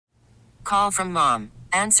Call from mom.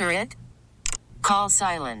 Answer it. Call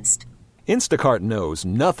silenced. Instacart knows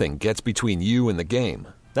nothing gets between you and the game.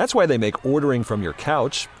 That's why they make ordering from your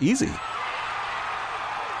couch easy.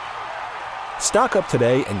 Stock up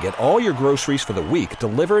today and get all your groceries for the week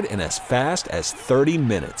delivered in as fast as 30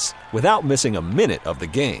 minutes without missing a minute of the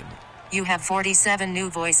game. You have 47 new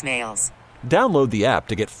voicemails. Download the app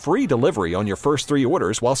to get free delivery on your first 3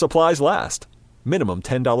 orders while supplies last. Minimum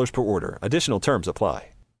 $10 per order. Additional terms apply.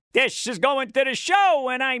 This is going to the show,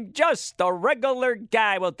 and I'm just a regular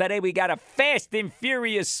guy. Well, today we got a Fast and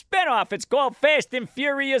Furious spinoff. It's called Fast and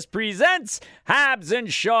Furious Presents Hobbs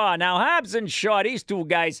and Shaw. Now, Hobbs and Shaw, these two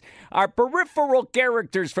guys are peripheral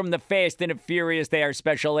characters from the Fast and the Furious. They are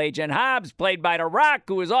Special Agent Hobbs, played by The Rock,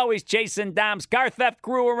 who is always chasing Dom's car theft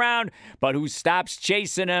crew around, but who stops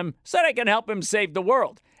chasing him so they can help him save the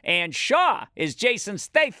world. And Shaw is Jason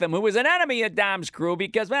Statham, who was an enemy of Dom's crew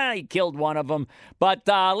because, well, he killed one of them. But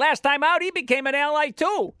last time out, he became an ally,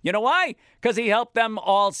 too. You know why? Because he helped them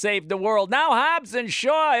all save the world. Now Hobbs and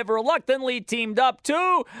Shaw have reluctantly teamed up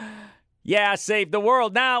to, save the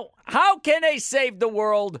world. Now, how can they save the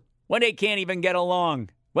world when they can't even get along?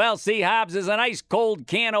 Well, see, Hobbs is an ice-cold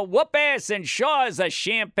can of whoop-ass, and Shaw is a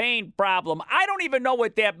champagne problem. I don't even know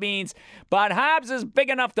what that means, but Hobbs is big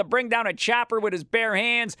enough to bring down a chopper with his bare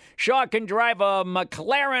hands. Shaw can drive a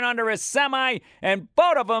McLaren under a semi, and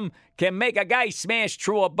both of them can make a guy smash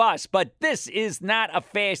through a bus. But this is not a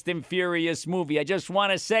Fast and Furious movie. I just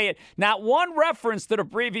want to say it. Not one reference to the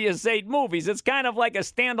previous 8 movies. It's kind of like a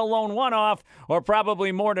standalone one-off, or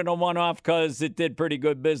probably more than a one-off because it did pretty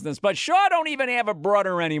good business. But Shaw don't even have a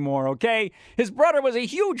brother anymore, okay? His brother was a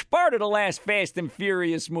huge part of the last Fast and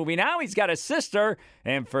Furious movie. Now he's got a sister,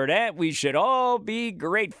 and for that we should all be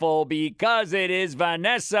grateful because it is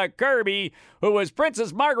Vanessa Kirby, who was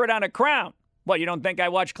Princess Margaret on The Crown. What, you don't think I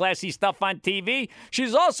watch classy stuff on TV?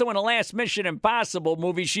 She's also in the last Mission Impossible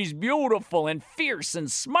movie. She's beautiful and fierce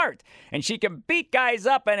and smart, and she can beat guys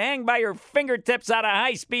up and hang by her fingertips out of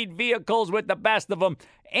high-speed vehicles with the best of them.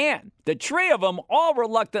 And the 3 of them all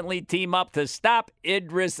reluctantly team up to stop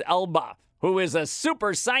Idris Elba, who is a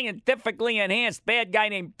super scientifically enhanced bad guy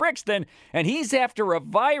named Brixton, and he's after a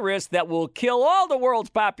virus that will kill all the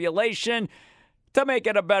world's population to make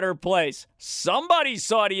it a better place. Somebody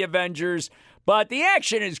saw the Avengers. But the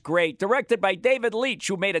action is great, directed by David Leitch,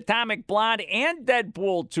 who made Atomic Blonde and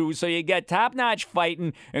Deadpool 2, so you get top-notch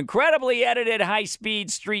fighting, incredibly edited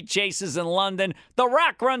high-speed street chases in London. The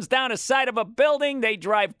Rock runs down a side of a building, they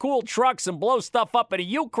drive cool trucks and blow stuff up in the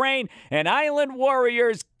Ukraine, and Island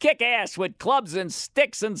Warriors kick ass with clubs and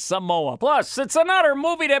sticks in Samoa. Plus, it's another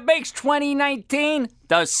movie that makes 2019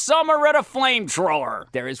 the summer of the flamethrower.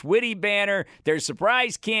 There is witty banter, there's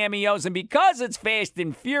surprise cameos, and because it's Fast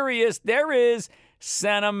and Furious, there is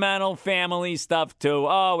sentimental family stuff too.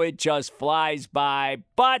 Oh, it just flies by,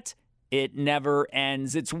 but it never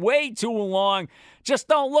ends. It's way too long. Just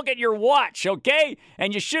don't look at your watch, okay?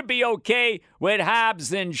 And you should be okay with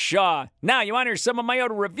Hobbs and Shaw. Now, you want to hear some of my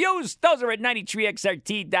other reviews? Those are at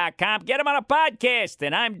 93xrt.com. Get them on a podcast.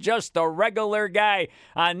 And I'm just a regular guy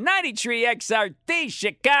on 93XRT,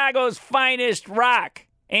 Chicago's finest rock.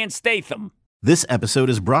 And Statham. This episode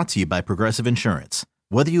is brought to you by Progressive Insurance.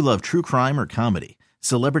 Whether you love true crime or comedy,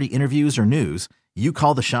 celebrity interviews or news, you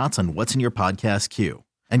call the shots on what's in your podcast queue.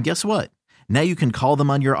 And guess what? Now you can call them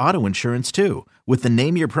on your auto insurance too with the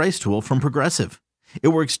Name Your Price tool from Progressive. It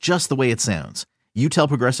works just the way it sounds. You tell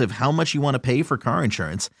Progressive how much you want to pay for car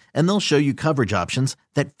insurance, and they'll show you coverage options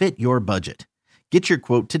that fit your budget. Get your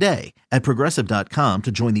quote today at Progressive.com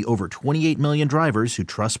to join the over 28 million drivers who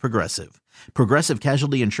trust Progressive. Progressive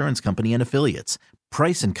Casualty Insurance Company and Affiliates.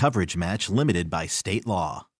 Price and coverage match limited by state law.